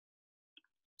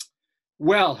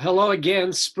Well, hello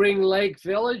again, Spring Lake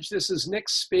Village. This is Nick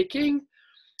speaking.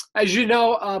 As you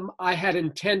know, I had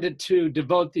intended to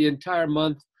devote the entire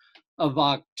month of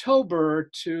October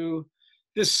to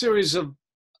this series of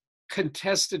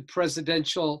contested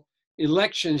presidential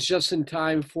elections just in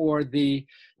time for the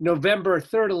November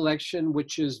 3rd election,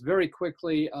 which is very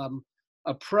quickly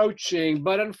approaching.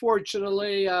 But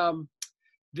unfortunately,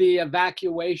 the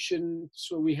evacuation,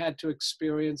 so we had to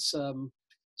experience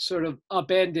sort of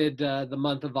upended the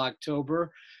month of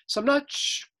October. So I'm not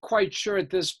quite sure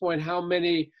at this point how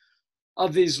many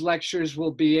of these lectures we'll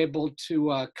be able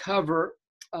to cover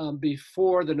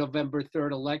before the November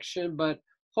 3rd election, but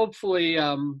hopefully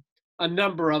a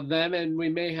number of them, and we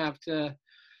may have to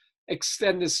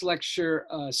extend this lecture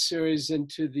series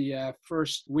into the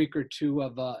first week or two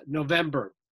of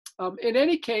November. In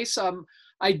any case,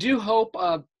 I do hope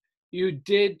you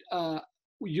did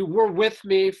you were with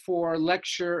me for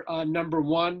lecture number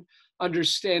one,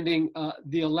 Understanding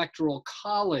the Electoral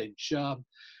College,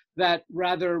 that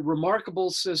rather remarkable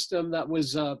system that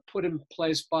was put in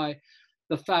place by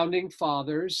the Founding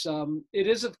Fathers. It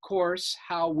is, of course,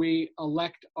 how we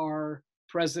elect our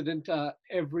president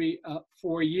every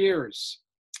 4 years.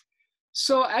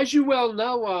 So as you well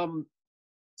know,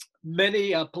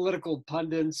 many political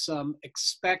pundits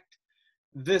expect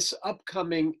this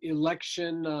upcoming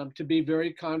election to be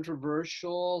very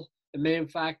controversial. It may in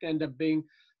fact end up being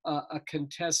a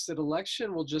contested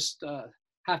election. We'll just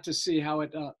have to see how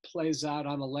it plays out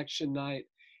on election night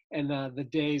and the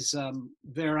days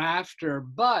thereafter.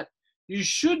 But you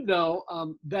should know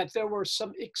that there were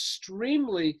some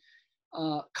extremely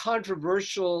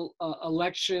controversial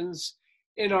elections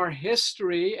in our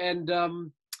history, and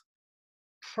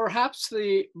perhaps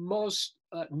the most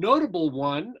notable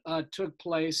one took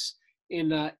place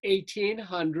in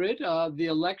 1800, the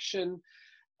election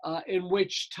in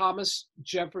which Thomas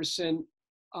Jefferson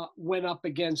went up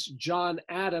against John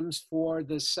Adams for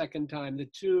the second time. The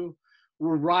two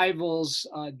were rivals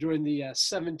during the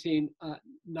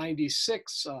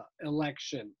 1796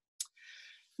 election.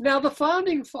 Now, the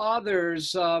Founding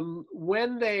Fathers,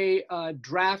 when they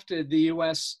drafted the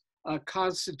U.S.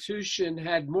 Constitution,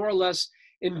 had more or less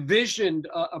envisioned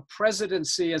a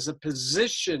presidency as a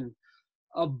position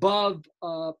above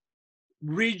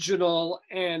regional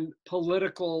and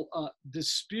political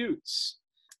disputes.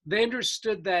 They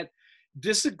understood that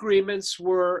disagreements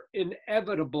were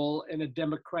inevitable in a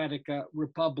democratic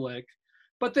republic,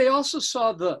 but they also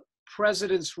saw the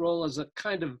president's role as a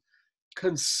kind of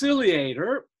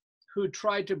conciliator who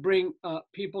tried to bring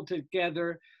people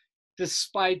together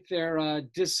despite their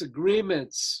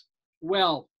disagreements.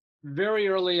 Well, very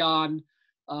early on,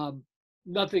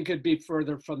 nothing could be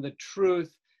further from the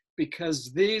truth,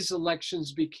 because these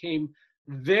elections became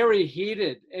very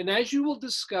heated. And as you will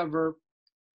discover,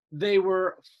 they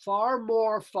were far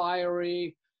more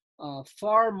fiery,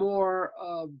 far more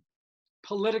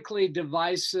politically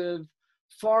divisive,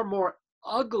 far more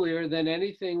uglier than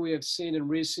anything we have seen in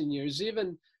recent years.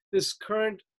 Even this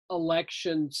current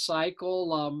election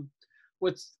cycle,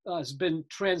 what has been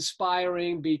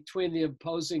transpiring between the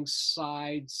opposing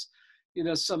sides,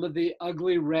 some of the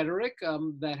ugly rhetoric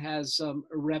that has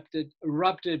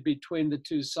erupted between the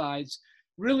two sides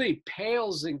really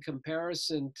pales in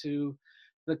comparison to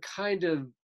the kind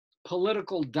of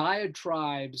political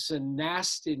diatribes and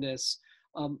nastiness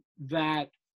that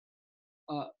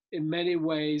in many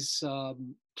ways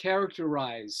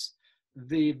characterize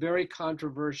the very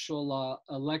controversial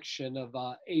election of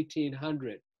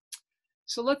 1800.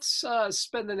 So let's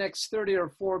spend the next 30 or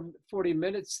 40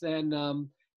 minutes then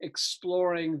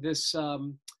exploring this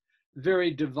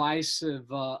very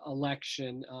divisive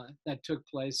election that took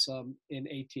place in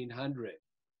 1800.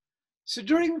 So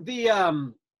during the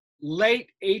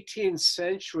late 18th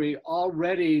century,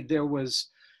 already there was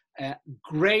a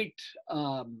great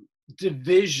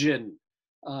division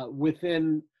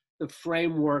within the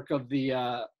framework of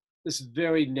this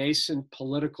very nascent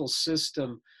political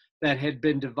system that had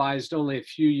been devised only a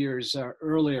few years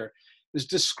earlier. It was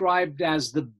described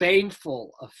as the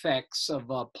baneful effects of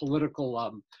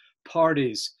political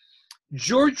parties.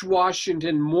 George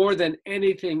Washington, more than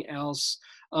anything else,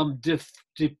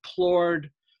 deplored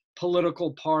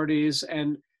political parties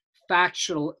and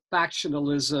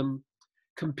factionalism,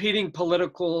 competing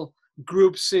political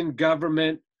groups in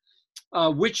government,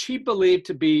 which he believed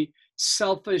to be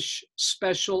selfish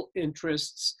special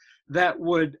interests that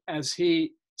would, as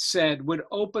he said, would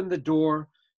open the door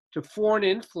to foreign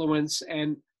influence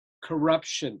and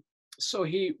corruption. So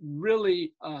he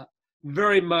really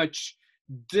very much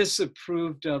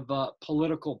disapproved of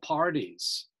political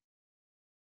parties.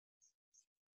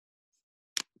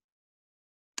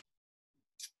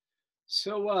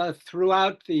 So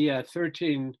throughout the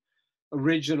 13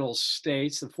 original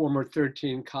states, the former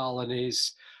 13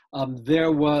 colonies,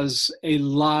 there was a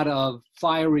lot of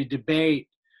fiery debate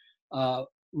uh,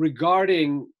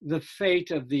 regarding the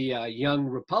fate of the young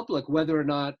republic, whether or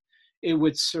not it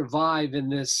would survive in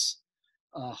this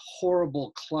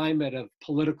horrible climate of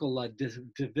political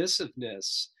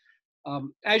divisiveness.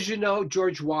 As you know,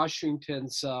 George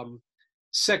Washington's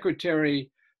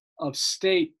Secretary of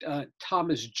State,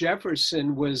 Thomas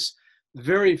Jefferson, was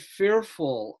very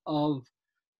fearful of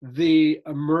the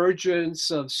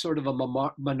emergence of sort of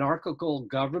a monarchical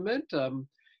government.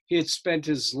 He had spent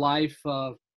his life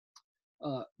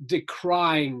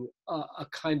decrying a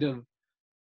kind of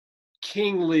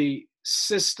kingly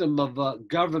system of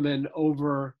government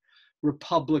over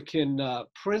Republican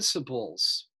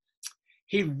principles.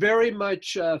 He very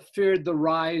much feared the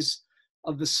rise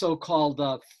of the so-called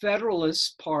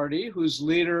Federalist Party, whose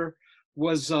leader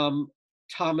was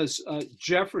Thomas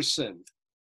Jefferson.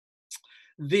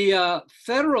 The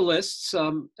Federalists,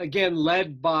 again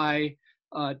led by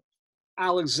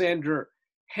Alexander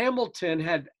Hamilton,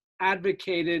 had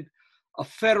advocated a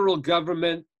federal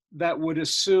government that would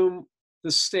assume the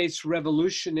state's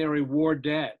Revolutionary War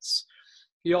debts.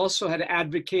 He also had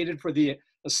advocated for the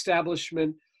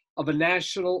establishment of a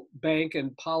national bank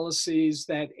and policies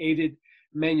that aided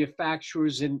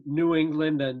manufacturers in New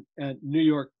England and New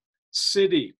York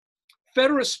City.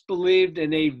 Federalists believed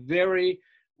in a very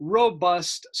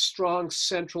robust, strong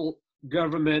central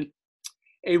government,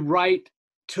 a right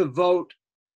to vote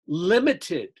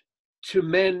limited to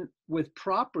men with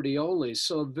property only,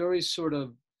 so a very sort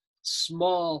of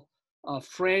small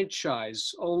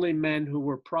franchise, only men who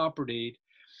were propertied,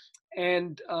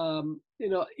 and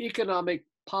economic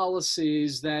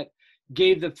policies that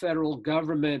gave the federal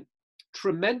government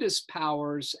tremendous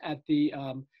powers at the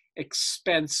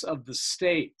expense of the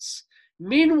states.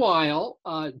 Meanwhile,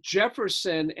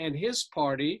 Jefferson and his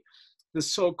party, the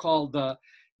so-called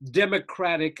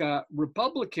Democratic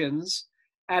Republicans,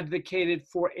 advocated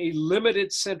for a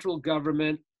limited central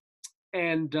government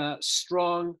and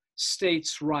strong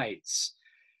states' rights.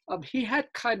 He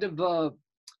had kind of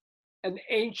an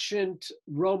ancient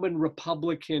Roman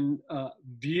Republican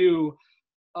view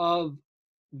of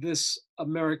this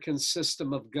American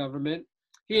system of government.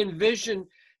 He envisioned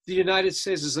the United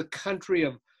States as a country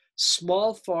of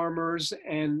small farmers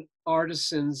and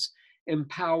artisans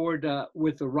empowered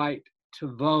with the right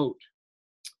to vote,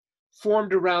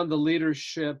 formed around the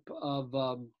leadership of,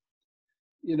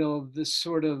 this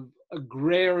sort of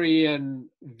agrarian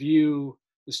view,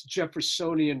 this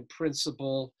Jeffersonian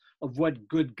principle of what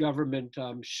good government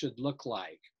should look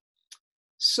like.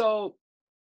 So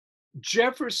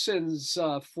Jefferson's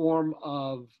form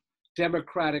of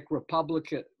democratic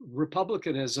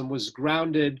republicanism was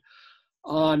grounded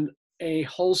on a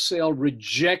wholesale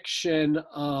rejection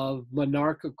of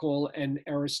monarchical and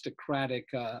aristocratic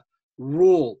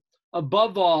rule.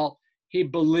 Above all, he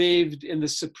believed in the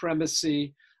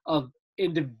supremacy of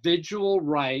individual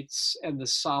rights and the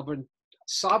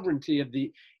sovereignty of the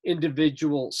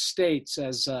individual states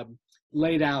as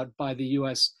laid out by the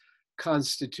US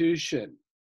Constitution.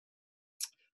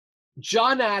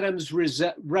 John Adams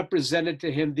represented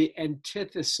to him the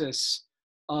antithesis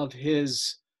of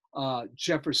his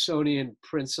Jeffersonian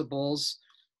principles,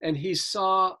 and he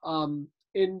saw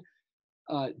in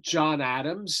John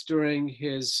Adams during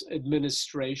his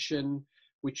administration,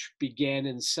 which began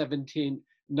in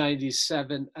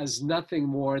 1797, as nothing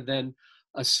more than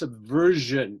a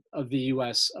subversion of the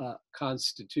US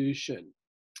Constitution.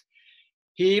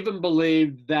 He even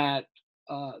believed that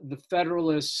the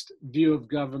Federalist view of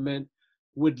government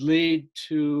would lead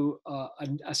to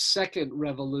a second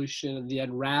revolution and the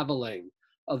unraveling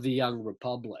of the young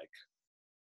republic.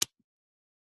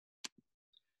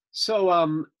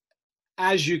 So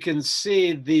as you can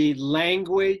see, the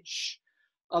language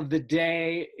of the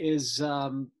day is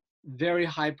very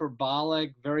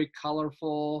hyperbolic, very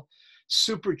colorful,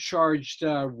 supercharged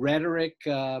rhetoric,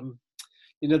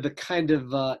 the kind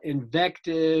of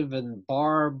invective and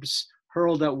barbs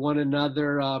hurled at one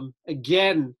another,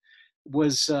 again,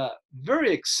 was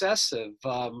very excessive.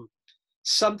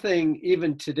 Something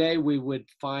even today we would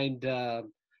find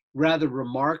rather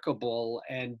remarkable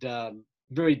and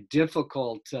very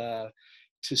difficult to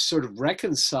sort of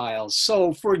reconcile.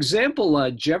 So, for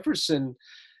example, Jefferson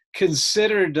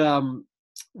considered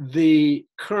the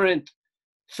current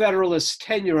Federalist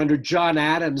tenure under John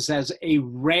Adams as a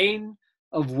reign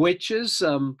of witches.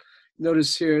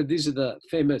 Notice here, these are the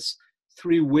famous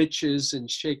three witches in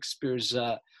Shakespeare's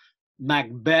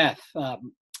Macbeth.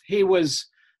 He was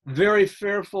very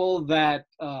fearful that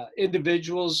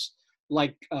individuals,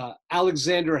 like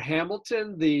Alexander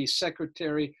Hamilton, the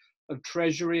Secretary of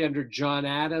Treasury under John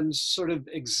Adams, sort of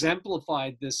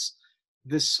exemplified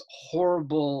this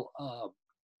horrible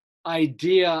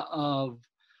idea of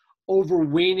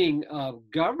overweening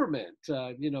government.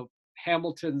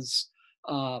 Hamilton's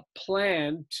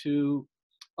plan to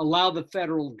allow the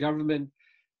federal government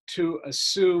to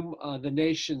assume the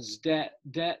nation's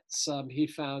debts, he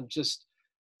found just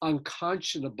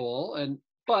unconscionable.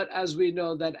 But as we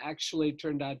know, that actually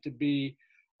turned out to be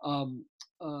a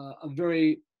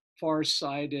very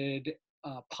far-sighted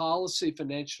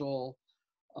financial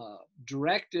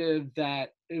directive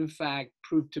that, in fact,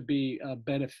 proved to be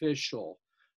beneficial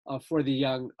for the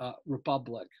young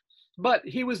republic. But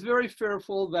he was very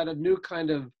fearful that a new kind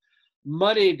of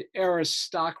moneyed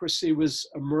aristocracy was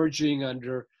emerging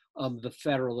under the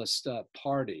Federalist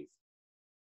Party.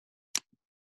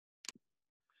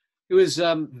 He was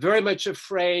very much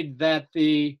afraid that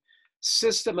the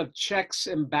system of checks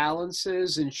and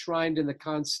balances enshrined in the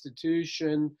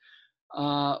Constitution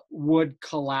would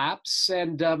collapse.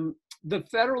 And the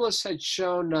Federalists had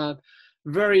shown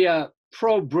very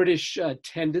pro-British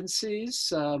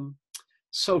tendencies.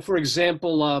 So, for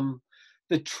example,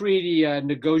 the treaty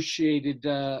negotiated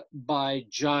by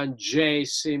John Jay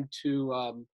seemed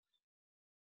to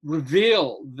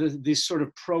reveal the sort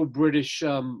of pro-British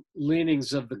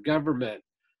leanings of the government.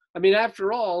 I mean,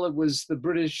 after all, it was the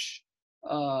British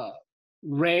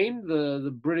reign,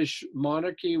 the British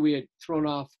monarchy. We had thrown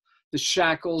off the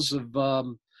shackles of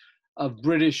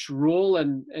British rule,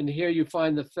 and here you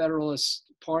find the Federalist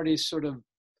Party sort of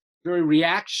very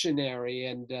reactionary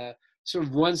and sort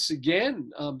of once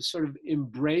again sort of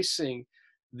embracing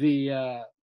the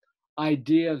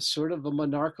idea of sort of a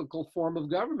monarchical form of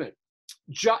government.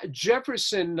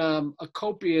 Jefferson, a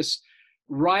copious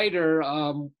writer,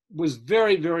 was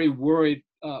very, very worried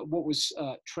what was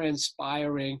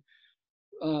transpiring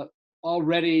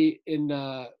already in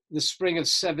the spring of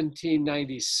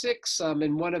 1796.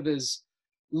 In one of his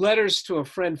letters to a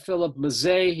friend, Philip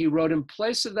Mazzei, he wrote, "In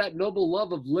place of that noble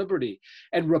love of liberty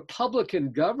and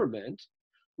republican government,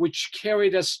 which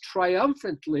carried us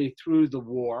triumphantly through the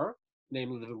war,"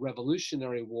 namely the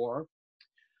Revolutionary War,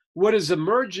 "what is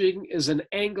emerging is an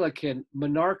Anglican,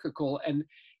 monarchical, and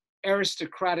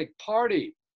aristocratic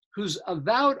party whose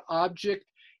avowed object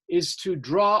is to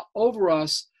draw over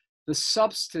us the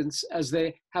substance, as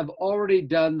they have already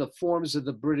done the forms of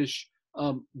the British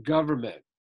government."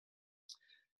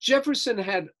 Jefferson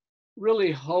had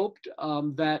really hoped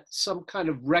that some kind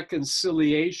of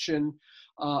reconciliation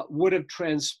would have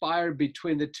transpired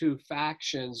between the two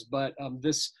factions, but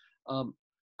this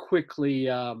quickly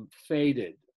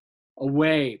faded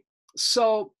away.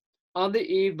 So on the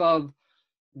eve of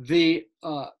the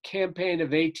campaign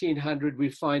of 1800, we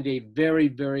find a very,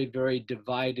 very, very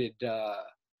divided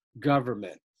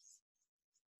government.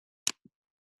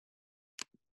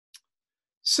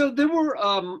 So there were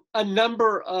a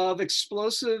number of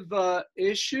explosive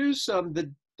issues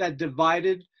that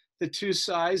divided the two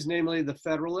sides, namely the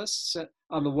Federalists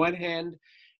on the one hand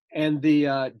and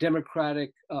the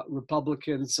Democratic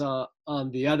Republicans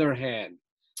on the other hand.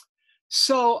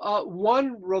 So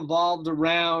one revolved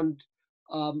around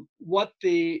what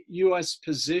the U.S.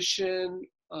 position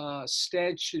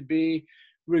stance should be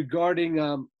regarding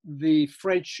the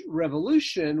French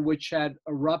Revolution, which had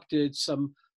erupted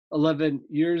some 11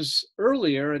 years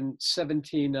earlier in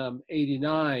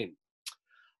 1789.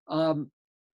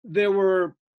 There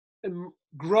were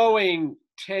growing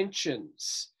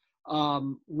tensions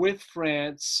with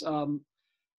France,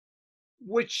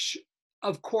 which,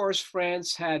 of course,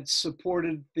 France had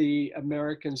supported the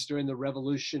Americans during the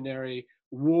Revolutionary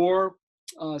War.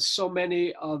 So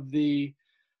many of the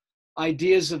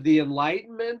ideas of the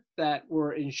Enlightenment that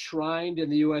were enshrined in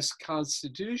the US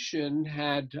Constitution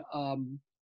had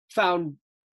found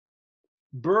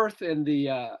birth in the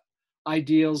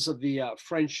ideals of the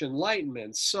French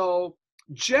Enlightenment. So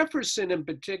Jefferson in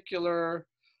particular,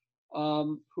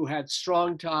 who had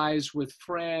strong ties with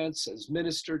France as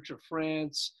minister to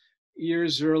France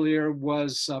years earlier,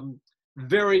 was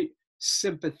very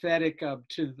sympathetic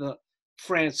to the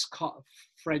French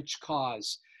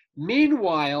cause.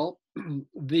 Meanwhile,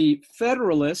 the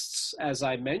Federalists, as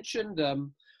I mentioned,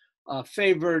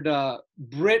 favored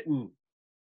Britain.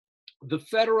 The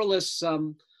Federalists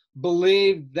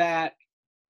believed that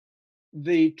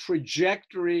the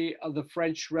trajectory of the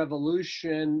French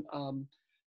Revolution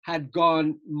had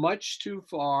gone much too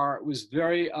far. It was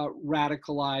very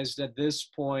radicalized at this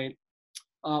point,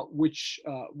 which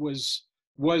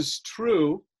was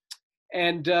true.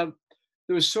 And there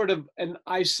was sort of an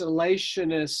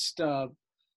isolationist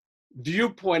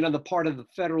viewpoint on the part of the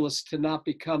Federalists to not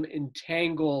become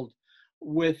entangled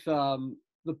with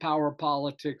the power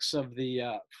politics of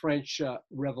the French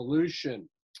Revolution.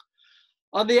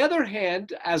 On the other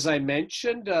hand, as I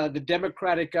mentioned, the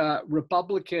Democratic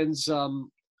Republicans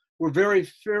were very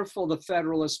fearful of the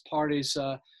Federalist Party's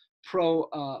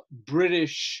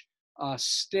pro-British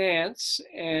stance,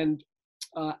 and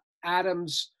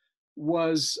Adams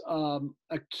was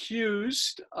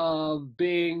accused of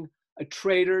being a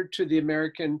traitor to the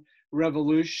American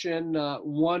Revolution,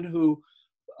 one who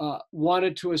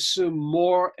wanted to assume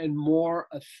more and more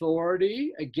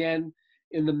authority, again,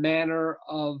 in the manner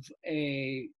of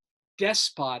a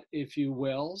despot, if you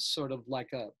will, sort of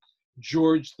like a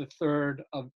George III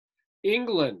of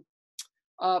England.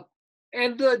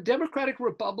 And the Democratic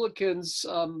Republicans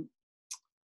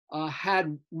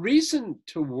had reason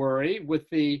to worry with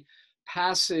the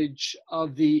passage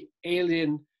of the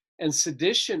Alien and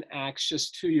Sedition Acts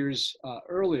just 2 years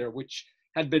earlier, which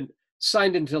had been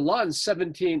signed into law in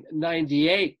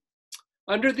 1798.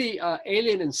 Under the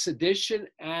Alien and Sedition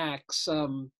Acts,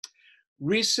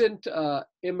 recent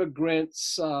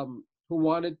immigrants who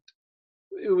wanted,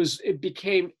 it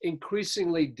became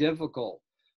increasingly difficult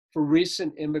for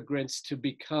recent immigrants to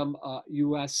become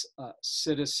US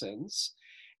citizens.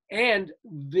 And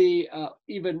the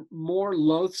even more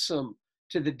loathsome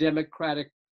to the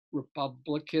Democratic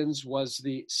Republicans was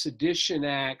the Sedition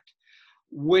Act,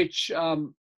 which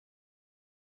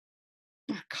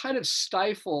kind of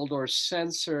stifled or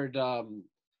censored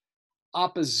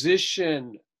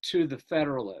opposition to the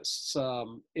Federalists.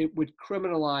 It would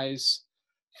criminalize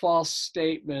false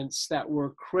statements that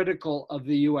were critical of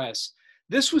the US.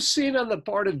 This was seen on the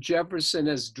part of Jefferson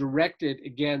as directed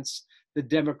against the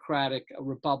Democratic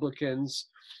Republicans,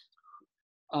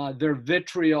 their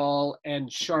vitriol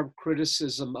and sharp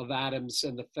criticism of Adams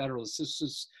and the Federalists. This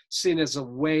was seen as a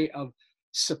way of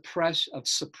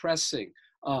suppressing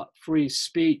free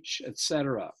speech,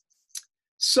 etc.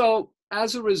 So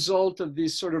as a result of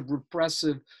these sort of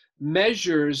repressive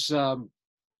measures,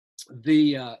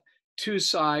 the two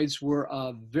sides were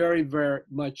very, very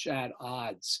much at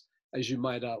odds, as you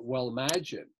might well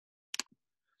imagine.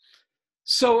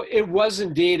 So it was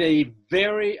indeed a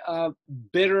very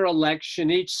bitter election,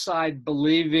 each side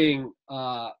believing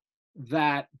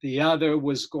that the other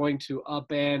was going to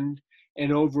upend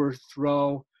and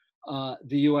overthrow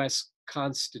the US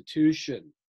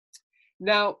Constitution.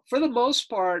 Now, for the most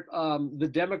part, the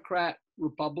Democrat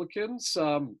Republicans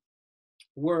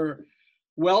were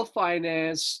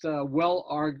well-financed,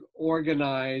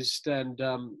 well-organized, and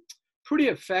pretty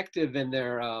effective in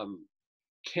their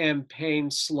campaign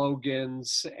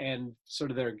slogans and sort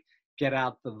of their get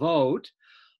out the vote.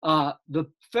 The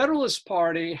Federalist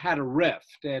Party had a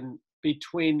rift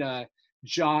between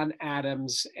John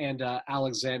Adams and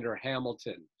Alexander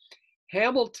Hamilton.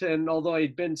 Hamilton, although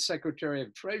he'd been Secretary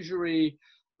of Treasury,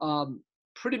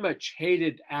 pretty much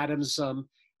hated Adams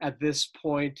at this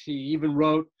point. He even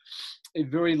wrote a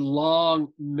very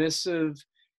long missive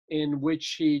in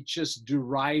which he just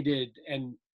derided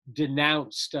and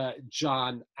denounced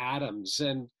John Adams.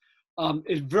 And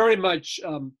it very much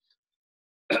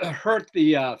hurt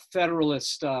the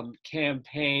Federalist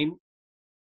campaign.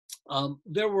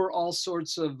 There were all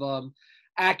sorts of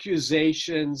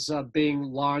accusations being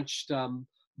launched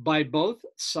by both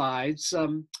sides.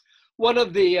 One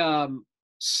of the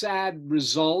sad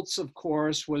results, of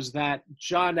course, was that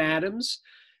John Adams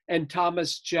and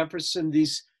Thomas Jefferson,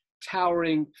 these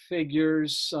towering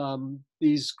figures,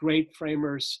 these great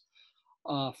framers,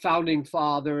 founding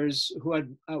fathers who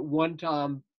had at one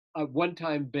time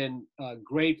been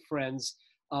great friends,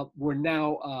 were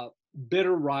now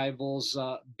bitter rivals,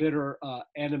 bitter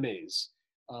enemies.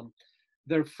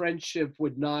 Their friendship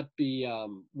would not be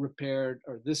repaired,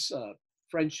 or this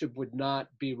friendship would not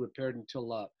be repaired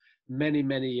until many,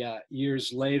 many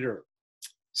years later.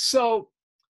 So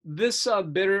this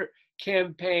bitter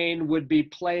campaign would be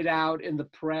played out in the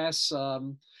press.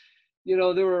 You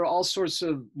know, there were all sorts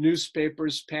of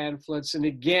newspapers, pamphlets, and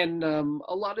again,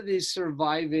 a lot of these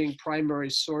surviving primary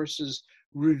sources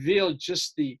revealed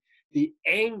just the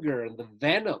anger and the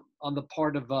venom on the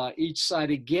part of each side.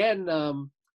 Again,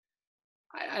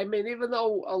 I mean, even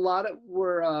though a lot of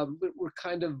were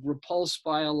kind of repulsed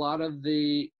by a lot of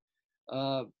the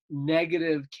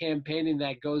negative campaigning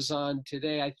that goes on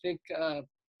today, I think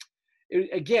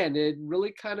again, it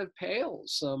really kind of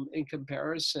pales in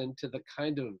comparison to the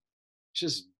kind of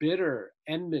just bitter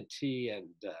enmity and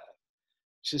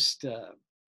just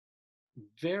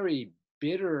very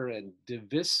bitter and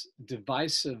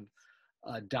divisive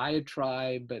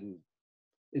diatribe and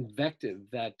invective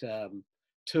that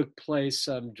took place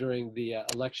during the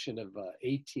election of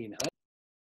 1800.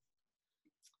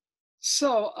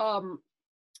 So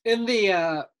in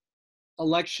the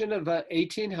election of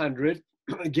 1800,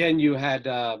 again, you had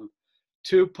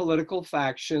two political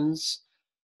factions.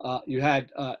 You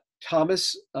had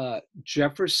Thomas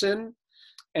Jefferson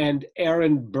and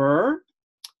Aaron Burr,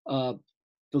 the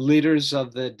leaders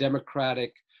of the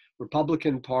Democratic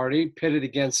Republican Party, pitted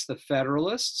against the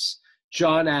Federalists,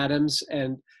 John Adams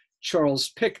and Charles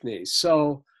Pinckney.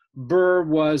 So Burr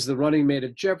was the running mate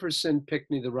of Jefferson,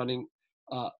 Pinckney the running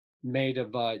mate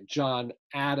of John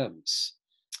Adams.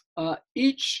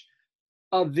 Each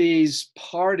of these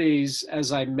parties,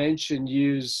 as I mentioned,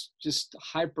 use just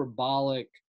hyperbolic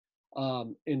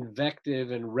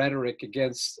invective and rhetoric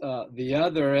against the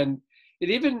other. And it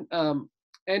even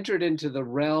entered into the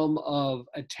realm of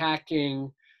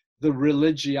attacking the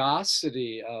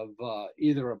religiosity of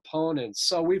either opponent.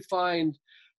 So we find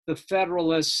the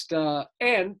Federalist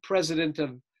and president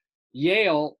of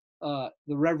Yale, the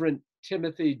Reverend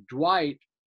Timothy Dwight,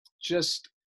 just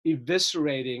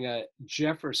eviscerating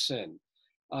Jefferson,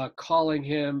 calling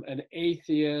him an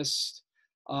atheist,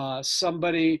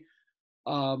 somebody,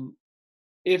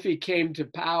 if he came to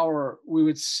power, we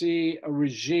would see a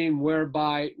regime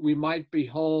whereby we might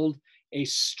behold a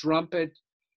strumpet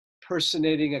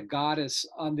personating a goddess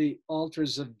on the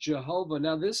altars of Jehovah.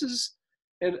 Now, this is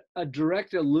a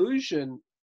direct allusion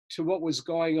to what was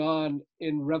going on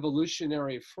in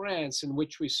revolutionary France, in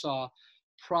which we saw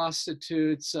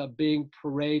prostitutes being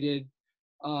paraded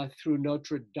through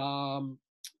Notre Dame,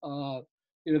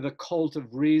 the cult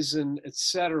of reason,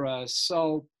 etc.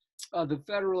 So the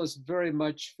Federalists very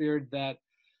much feared that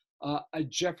a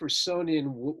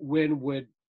Jeffersonian win would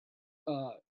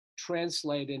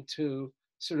translate into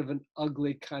sort of an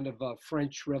ugly kind of a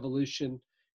French Revolution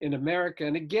in America.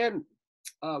 And again,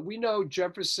 we know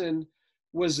Jefferson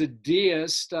was a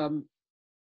deist.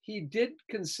 He did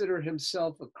consider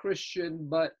himself a Christian,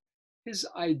 but his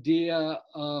idea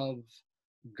of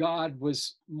God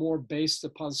was more based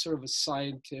upon sort of a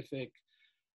scientific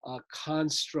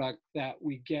construct that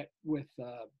we get with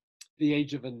the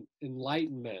Age of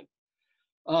Enlightenment.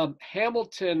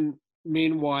 Hamilton,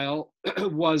 meanwhile,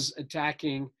 was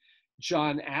attacking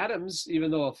John Adams, even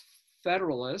though a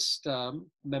Federalist,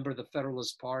 member of the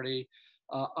Federalist Party,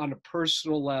 on a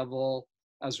personal level,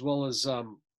 as well as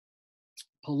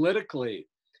politically.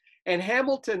 And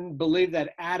Hamilton believed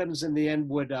that Adams in the end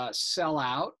would sell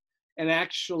out and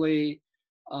actually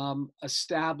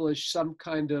establish some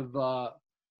kind of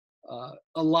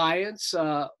alliance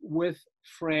with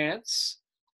France,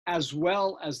 as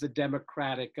well as the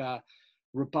Democratic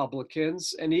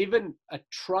Republicans, and even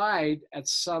tried at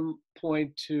some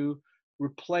point to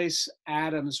replace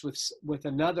Adams with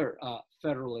another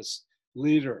Federalist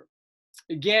leader.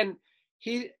 Again,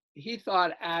 he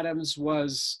thought Adams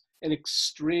was an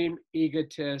extreme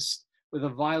egotist with a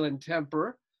violent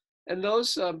temper, and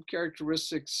those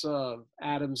characteristics of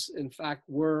Adams, in fact,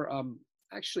 were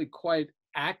actually quite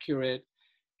accurate.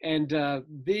 And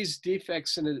these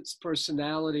defects in his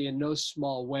personality in no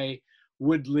small way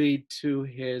would lead to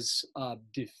his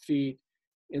defeat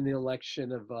in the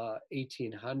election of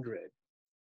 1800.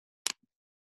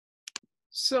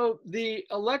 So the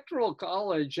Electoral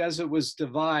College, as it was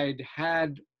divided,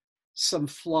 had some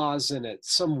flaws in it,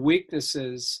 some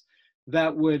weaknesses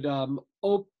that would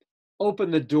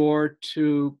open the door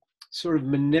to sort of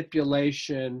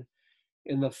manipulation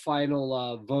in the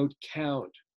final vote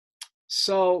count.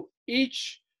 So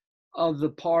each of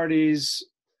the parties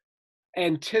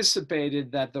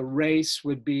anticipated that the race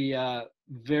would be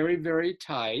very, very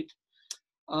tight,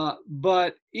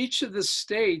 but each of the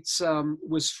states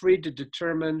was free to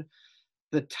determine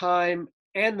the time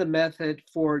and the method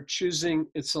for choosing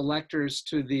its electors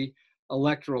to the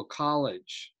Electoral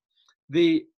College.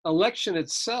 The election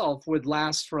itself would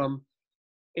last from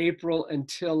April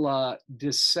until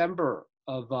December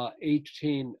of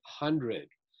 1800.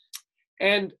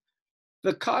 And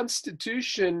the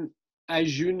Constitution,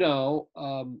 as you know,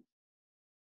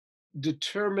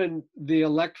 determined the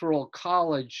Electoral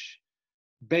College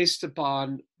based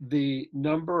upon the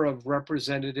number of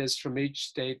representatives from each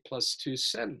state plus 2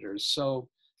 senators. So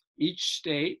each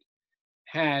state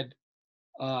had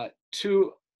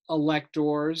 2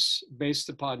 electors based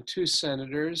upon 2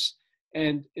 senators,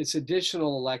 and its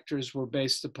additional electors were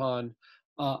based upon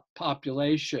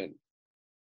population.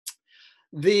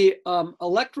 The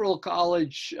Electoral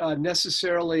College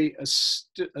necessarily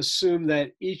assumed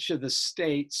that each of the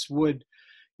states would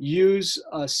use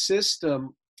a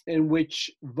system in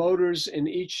which voters in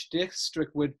each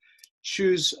district would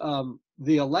choose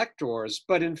the electors.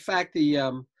 But in fact,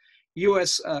 the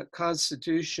US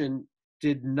Constitution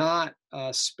did not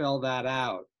spell that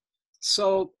out.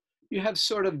 So you have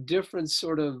sort of different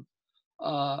sort of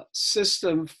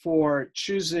system for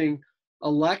choosing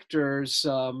electors,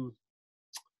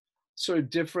 sort of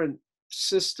different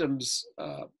systems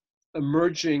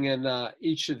emerging in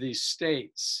each of these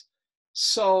states.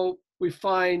 So we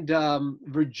find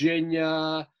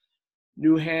Virginia,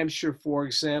 New Hampshire, for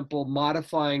example,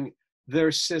 modifying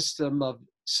their system of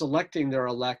selecting their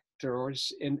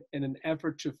electors in an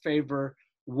effort to favor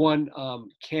one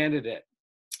candidate.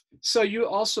 So you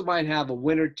also might have a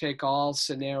winner-take-all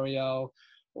scenario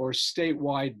or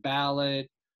statewide ballot,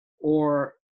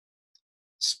 or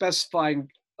specifying,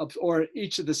 or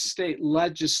each of the state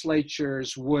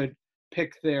legislatures would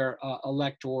pick their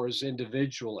electors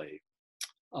individually.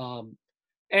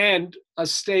 And a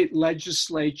state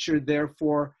legislature,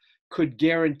 therefore, could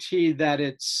guarantee that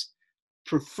its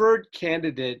preferred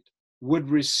candidate would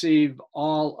receive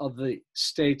all of the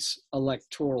state's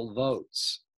electoral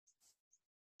votes.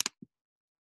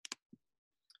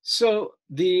 So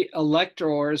the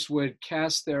electors would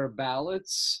cast their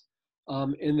ballots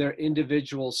in their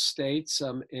individual states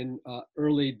in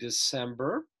early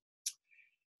December.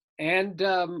 And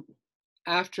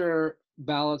after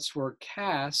ballots were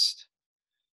cast,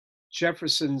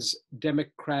 Jefferson's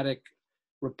Democratic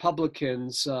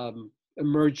Republicans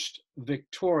emerged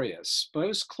victorious, but it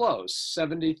was close,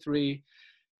 73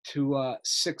 to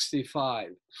 65.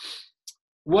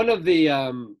 One of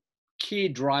the key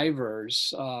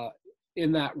drivers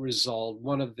in that result,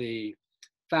 one of the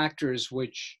factors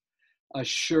which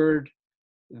assured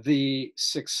the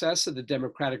success of the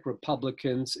Democratic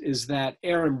Republicans, is that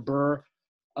Aaron Burr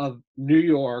of New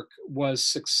York was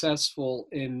successful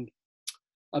in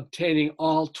obtaining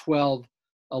all 12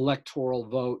 electoral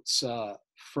votes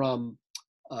from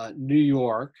New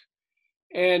York.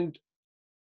 And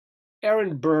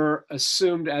Aaron Burr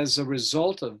assumed, as a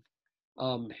result of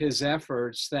his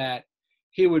efforts, that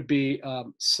he would be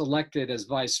selected as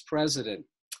vice president.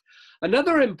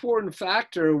 Another important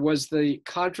factor was the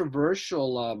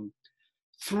controversial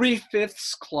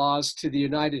 3/5 clause to the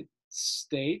United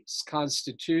States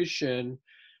Constitution,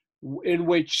 in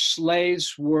which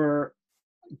slaves were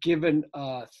given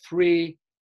a 3/5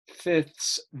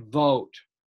 vote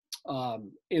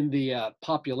in the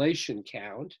population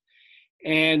count.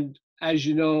 And as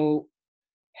you know,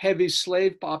 heavy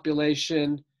slave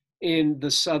population in the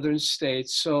southern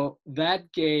states. So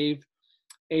that gave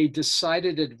a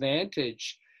decided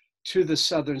advantage to the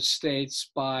southern states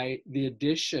by the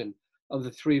addition of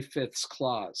the 3/5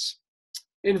 clause.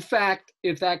 In fact,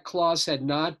 if that clause had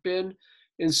not been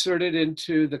inserted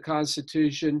into the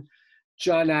Constitution,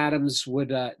 John Adams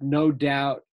would no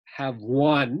doubt have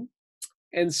won.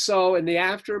 And so in the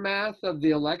aftermath of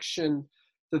the election,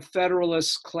 the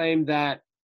Federalists claimed that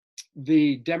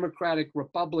the Democratic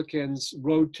Republicans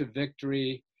rode to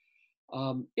victory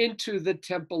into the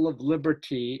Temple of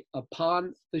Liberty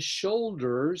upon the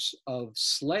shoulders of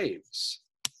slaves.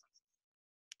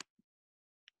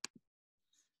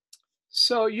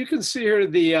 So you can see here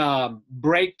the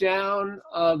breakdown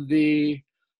of the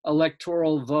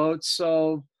electoral votes.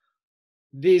 So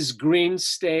these green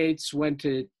states went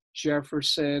to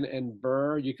Jefferson and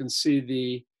Burr. You can see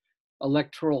the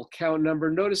electoral count number.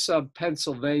 Notice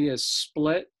Pennsylvania is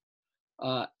split.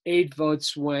 8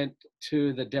 votes went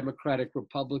to the Democratic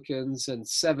Republicans and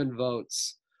 7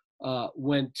 votes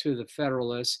went to the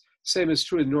Federalists. Same is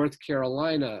true in North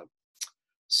Carolina.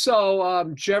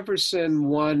 So Jefferson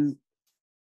won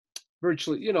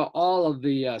virtually, all of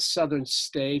the southern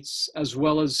states, as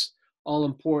well as all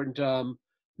important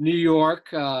New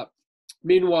York.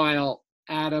 Meanwhile,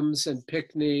 Adams and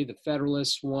Pinckney, the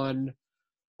Federalists, won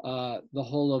the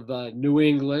whole of New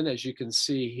England, as you can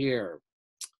see here.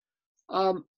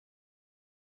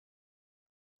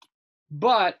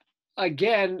 But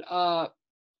again,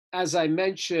 as I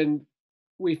mentioned,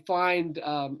 we find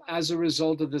as a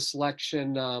result of this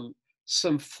election,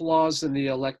 some flaws in the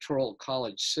Electoral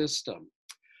College system.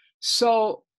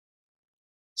 So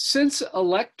since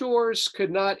electors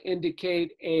could not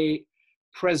indicate a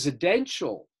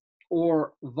presidential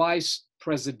or vice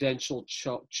presidential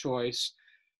choice,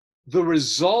 the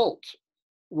result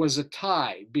was a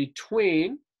tie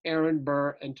between Aaron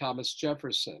Burr and Thomas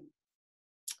Jefferson.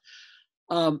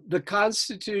 The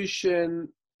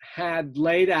Constitution had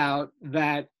laid out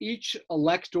that each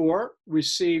elector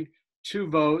received 2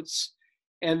 votes,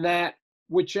 and that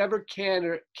whichever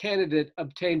candidate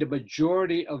obtained a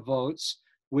majority of votes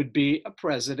would be a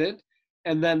president,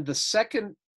 and then the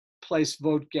second place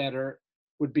vote getter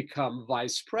would become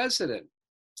vice president.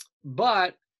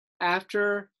 But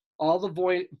after all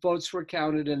the votes were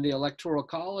counted in the Electoral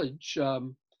College.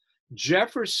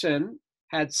 Jefferson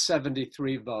had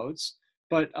 73 votes,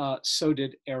 but so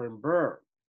did Aaron Burr.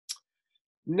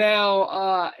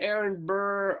 Now, Aaron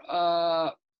Burr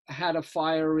had a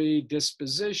fiery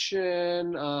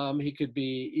disposition. He could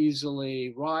be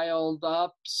easily riled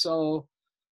up. So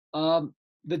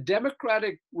the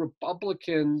Democratic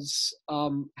Republicans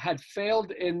had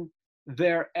failed in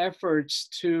their efforts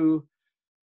to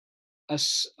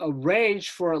arrange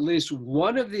for at least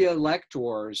one of the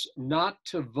electors not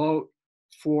to vote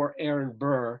for Aaron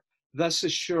Burr, thus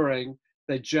assuring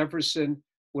that Jefferson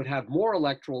would have more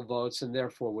electoral votes and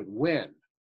therefore would win,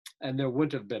 and there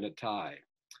wouldn't have been a tie.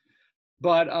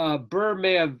 But Burr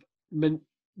may have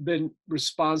been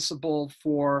responsible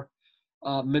for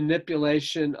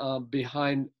manipulation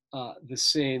behind the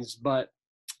scenes, but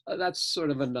that's sort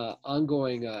of an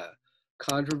ongoing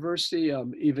controversy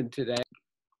even today.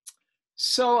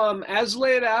 So as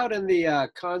laid out in the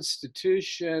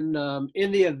Constitution,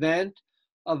 in the event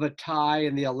of a tie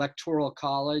in the Electoral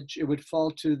College, it would fall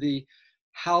to the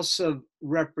House of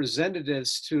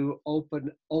Representatives to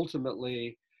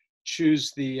ultimately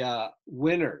choose the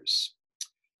winners.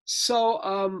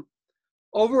 So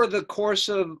over the course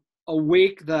of a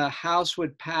week, the House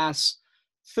would pass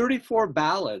 34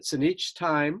 ballots, and each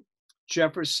time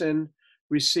Jefferson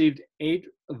received 8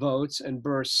 votes and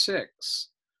Burr 6.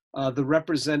 The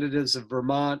representatives of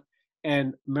Vermont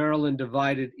and Maryland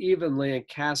divided evenly and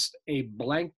cast a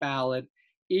blank ballot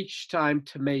each time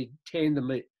to maintain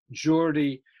the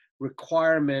majority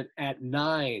requirement at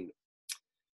 9.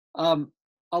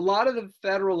 A lot of the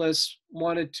Federalists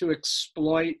wanted to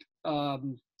exploit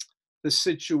the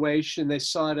situation. They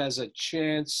saw it as a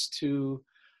chance to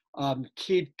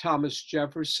keep Thomas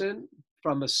Jefferson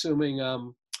from assuming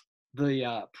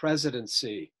the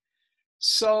presidency.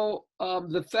 So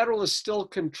the Federalists still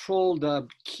controlled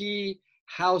key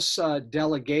House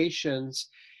delegations,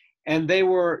 and they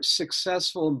were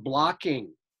successful in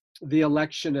blocking the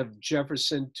election of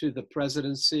Jefferson to the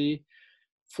presidency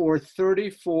for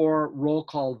 34 roll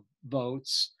call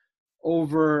votes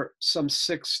over some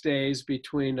 6 days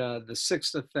between the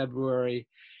 6th of February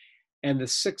and the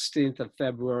 16th of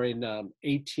February in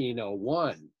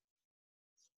 1801.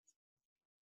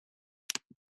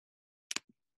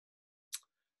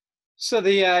 So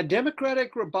the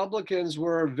Democratic Republicans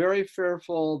were very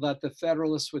fearful that the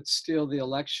Federalists would steal the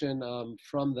election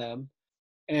from them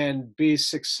and be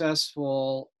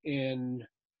successful in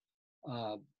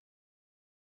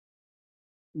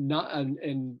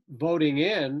voting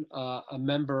in a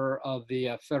member of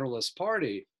the Federalist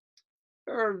Party.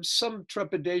 There's some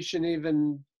trepidation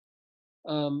even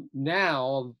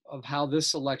now of how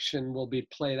this election will be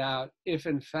played out if,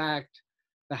 in fact,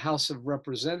 the House of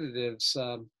Representatives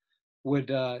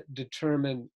would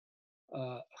determine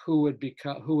who would be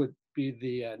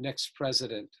the next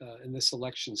president in this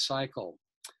election cycle.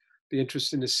 Be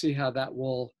interesting to see how that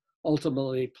will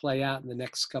ultimately play out in the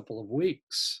next couple of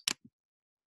weeks.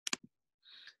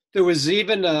 There was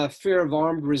even a fear of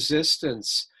armed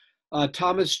resistance.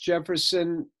 Thomas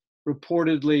Jefferson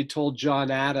reportedly told John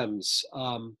Adams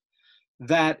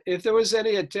that if there was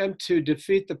any attempt to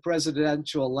defeat the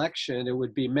presidential election, it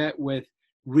would be met with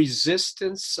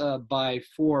resistance by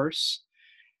force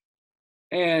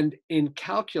and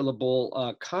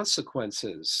incalculable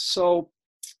consequences. So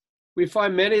we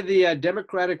find many of the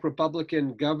Democratic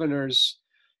Republican governors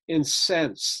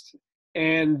incensed,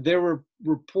 and there were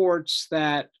reports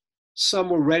that some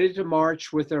were ready to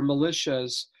march with their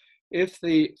militias if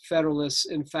the Federalists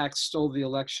in fact stole the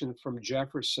election from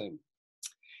Jefferson.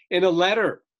 In a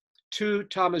letter to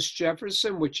Thomas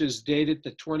Jefferson, which is dated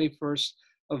the 21st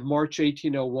of March,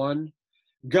 1801,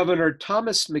 Governor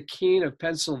Thomas McKean of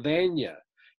Pennsylvania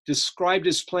described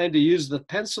his plan to use the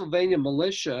Pennsylvania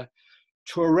militia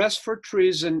to arrest for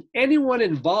treason anyone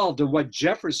involved in what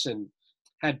Jefferson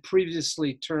had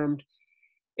previously termed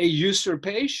a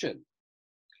usurpation.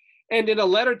 And in a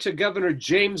letter to Governor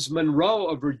James Monroe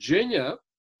of Virginia,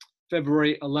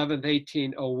 February 11,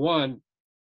 1801,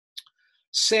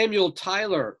 Samuel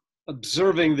Tyler,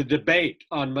 observing the debate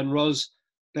on Monroe's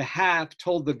behalf,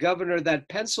 told the governor that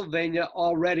Pennsylvania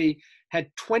already had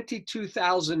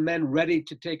 22,000 men ready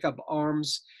to take up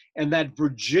arms and that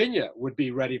Virginia would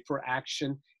be ready for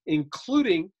action,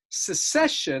 including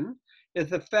secession, if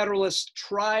the Federalists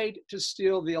tried to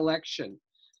steal the election.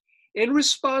 In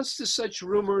response to such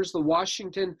rumors, the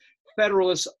Washington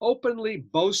Federalists openly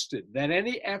boasted that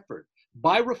any effort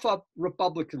by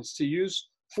Republicans to use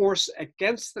force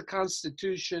against the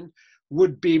Constitution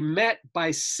would be met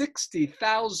by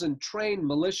 60,000 trained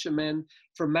militiamen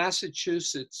from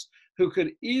Massachusetts who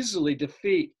could easily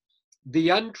defeat the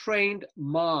untrained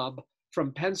mob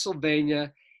from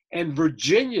Pennsylvania and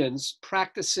Virginians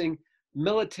practicing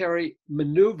military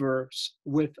maneuvers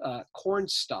with corn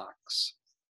stalks.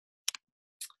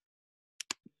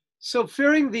 So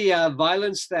fearing the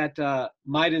violence that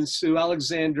might ensue,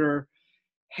 Alexander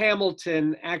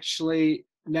Hamilton actually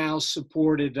now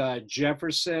supported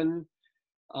Jefferson.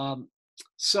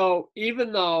 So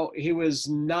even though he was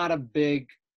not a big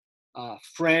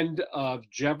friend of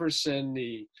Jefferson,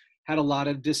 he had a lot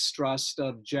of distrust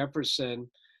of Jefferson,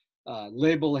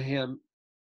 labeled him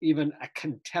even a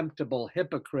contemptible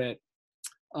hypocrite.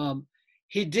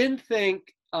 He didn't think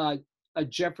a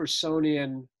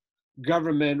Jeffersonian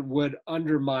government would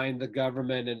undermine the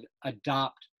government and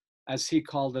adopt, as he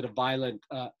called it, a violent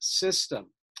system.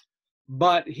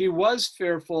 But he was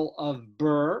fearful of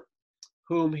Burr,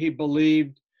 whom he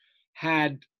believed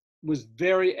was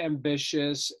very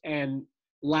ambitious and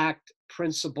lacked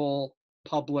principle,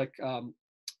 public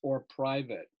or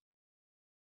private.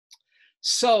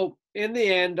 So in the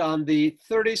end, on the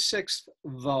 36th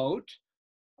vote,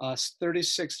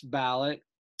 36th ballot,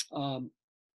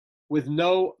 with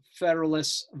no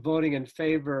Federalists voting in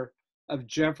favor of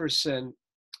Jefferson,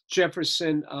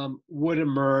 Jefferson would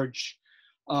emerge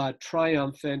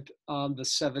triumphant on the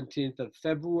 17th of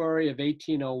February of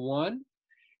 1801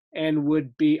 and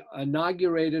would be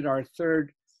inaugurated our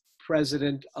third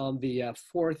president on the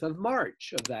 4th of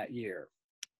March of that year.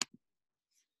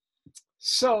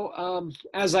 So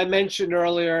as I mentioned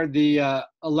earlier, the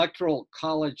electoral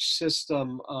college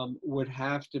system would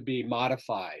have to be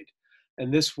modified.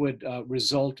 And this would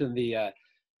result in the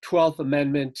 12th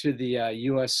Amendment to the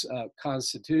US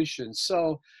Constitution.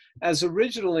 So as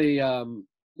originally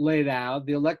laid out,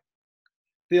 the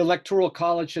Electoral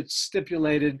College had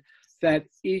stipulated that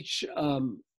each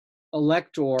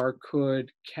elector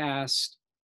could cast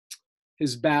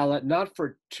his ballot not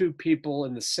for two people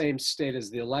in the same state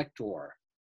as the elector.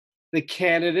 The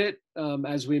candidate,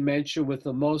 as we mentioned, with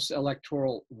the most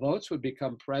electoral votes would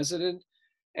become president,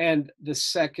 and the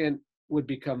second would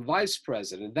become vice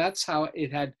president. That's how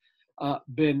it had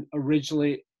been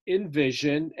originally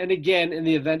envisioned. And again, in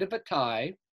the event of a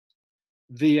tie,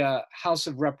 the House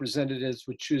of Representatives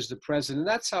would choose the president.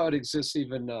 That's how it exists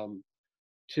even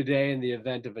today in the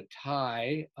event of a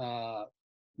tie,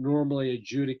 normally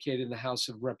adjudicated in the House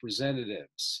of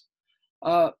Representatives.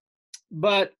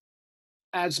 But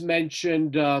as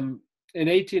mentioned, in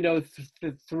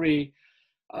 1803,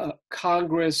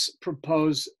 Congress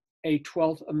proposed a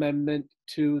 12th Amendment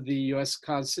to the US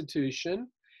Constitution,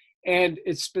 and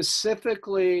it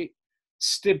specifically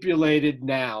stipulated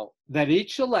now that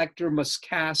each elector must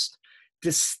cast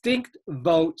distinct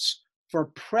votes for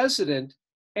president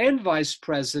and vice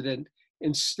president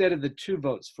instead of the two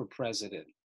votes for president.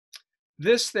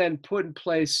 This then put in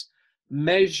place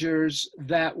measures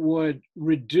that would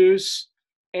reduce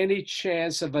any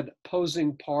chance of an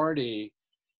opposing party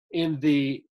in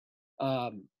the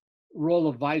role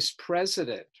of vice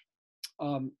president.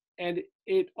 And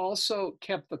it also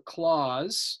kept the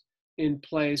clause in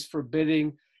place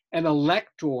forbidding an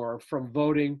elector from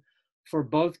voting for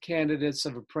both candidates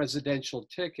of a presidential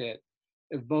ticket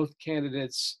if both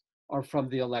candidates are from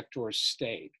the elector's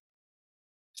state.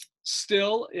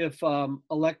 Still, if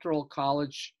electoral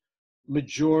college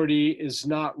majority is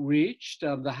not reached,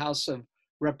 the House of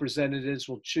Representatives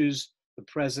will choose the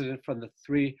president from the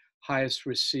three highest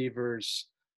receivers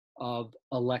of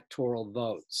electoral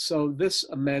votes. So this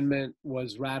amendment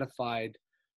was ratified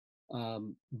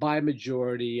by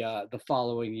majority the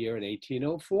following year in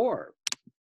 1804.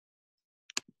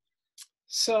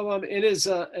 So in his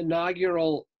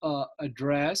inaugural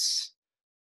address,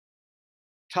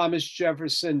 Thomas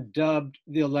Jefferson dubbed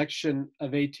the election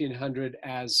of 1800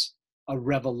 as a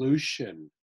revolution.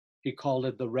 He called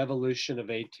it the Revolution of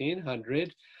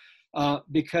 1800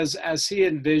 because as he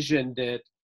envisioned it,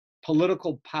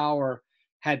 political power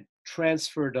had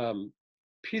transferred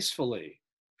peacefully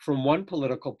from one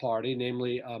political party,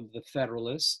 namely the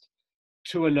Federalists,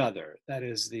 to another, that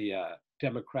is the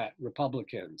Democrat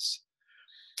Republicans.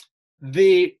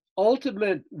 The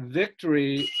ultimate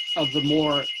victory of the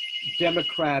more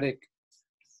Democratic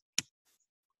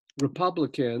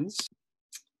Republicans,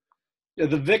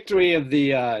 the victory of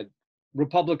the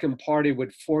Republican Party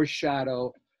would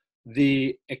foreshadow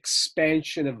the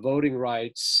expansion of voting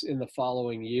rights in the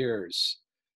following years.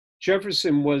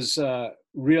 Jefferson was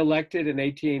reelected in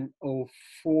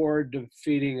 1804,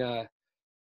 defeating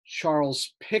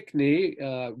Charles Pinckney.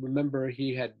 Remember,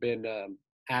 he had been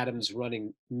Adams'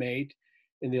 running mate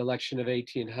in the election of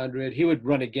 1800. He would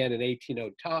run again in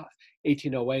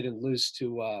 1808 and lose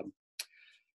to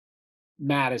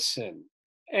Madison.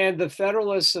 and the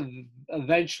Federalists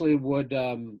eventually would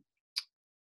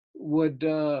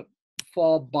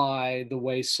fall by the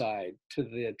wayside to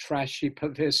the trash heap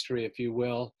of history, if you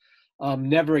will,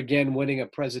 never again winning a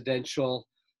presidential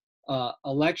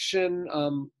election,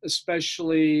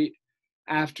 especially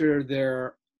after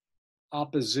their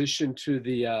opposition to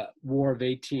the War of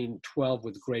 1812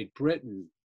 with Great Britain.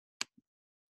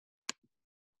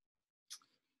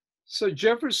 So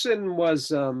Jefferson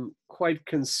was quite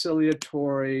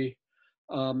conciliatory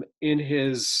in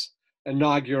his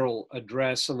inaugural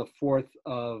address on the 4th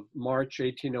of March,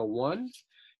 1801,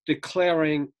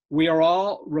 declaring, "We are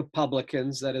all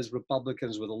Republicans," that is,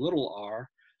 Republicans with a little r,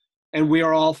 "and we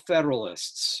are all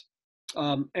Federalists."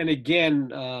 And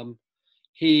again,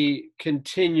 he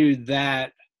continued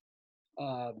that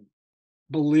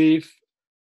belief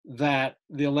that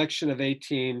the election of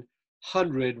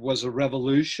 1800 was a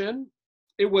revolution.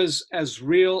 It was as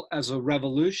real as a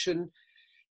revolution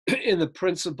in the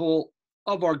principle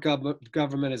of our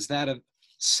government as that of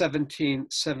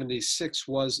 1776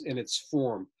 was in its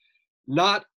form,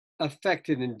 not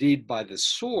affected indeed by the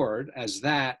sword as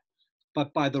that,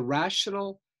 but by the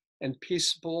rational and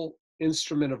peaceable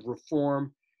instrument of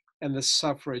reform and the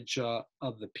suffrage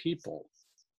of the people.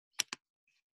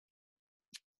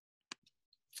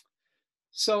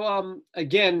 So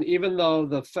again, even though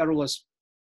the Federalist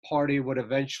Party would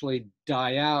eventually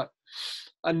die out,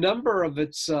 a number of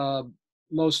its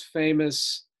most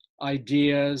famous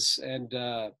ideas and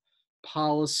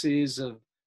policies of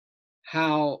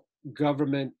how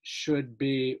government should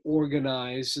be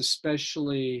organized,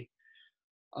 especially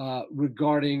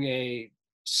regarding a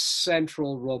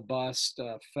central, robust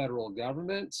federal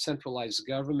government, centralized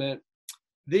government,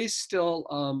 these still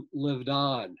lived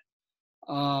on.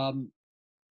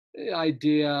 The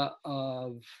idea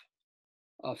of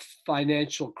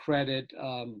financial credit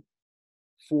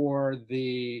for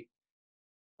the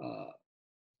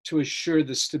to assure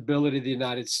the stability of the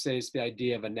United States, the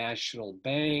idea of a national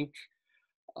bank,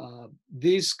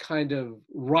 these kind of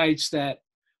rights that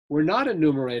were not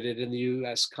enumerated in the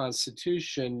U.S.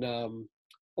 Constitution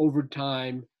over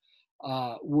time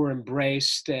were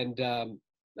embraced and,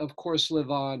 of course,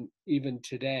 live on even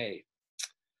today.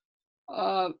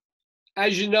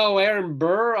 As you know, Aaron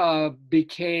Burr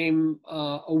became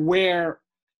aware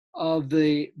of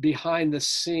the behind the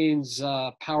scenes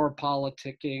power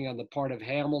politicking on the part of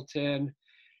Hamilton,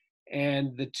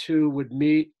 and the two would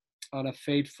meet on a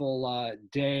fateful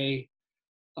day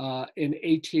in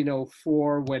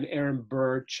 1804 when Aaron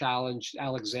Burr challenged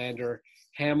Alexander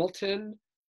Hamilton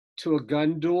to a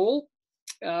gun duel.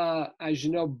 As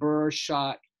you know, Burr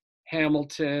shot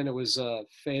Hamilton. It was a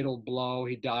fatal blow.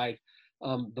 He died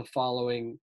the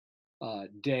following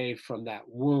day from that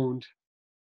wound.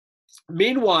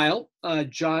 Meanwhile,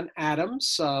 John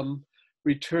Adams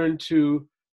returned to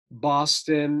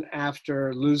Boston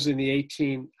after losing the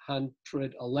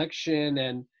 1800 election,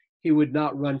 and he would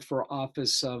not run for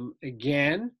office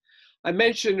again. I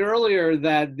mentioned earlier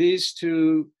that these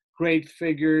two great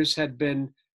figures had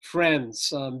been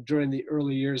friends during the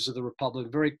early years of the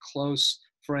Republic, very close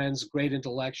friends, great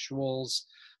intellectuals,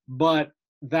 but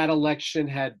that election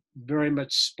had very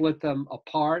much split them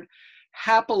apart.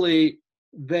 Happily,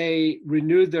 they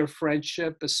renewed their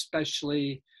friendship,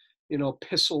 especially,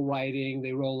 epistle writing.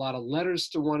 They wrote a lot of letters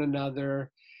to one another,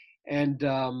 and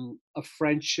a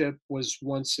friendship was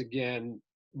once again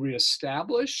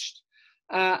reestablished.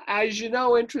 As you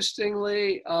know,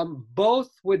 interestingly, both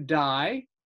would die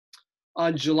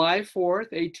on July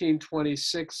 4th,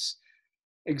 1826,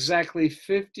 exactly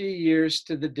 50 years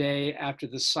to the day after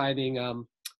the signing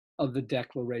of the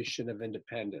Declaration of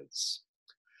Independence.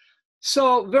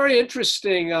 So very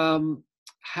interesting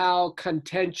how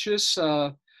contentious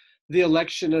the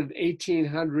election of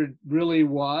 1800 really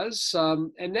was.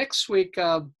 And next week,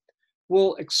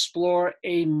 we'll explore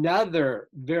another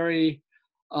very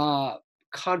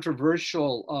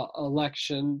controversial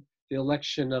election, the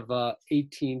election of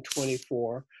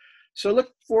 1824. So I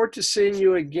look forward to seeing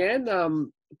you again.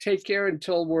 Take care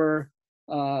until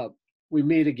we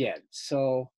meet again.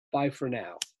 So bye for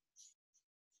now.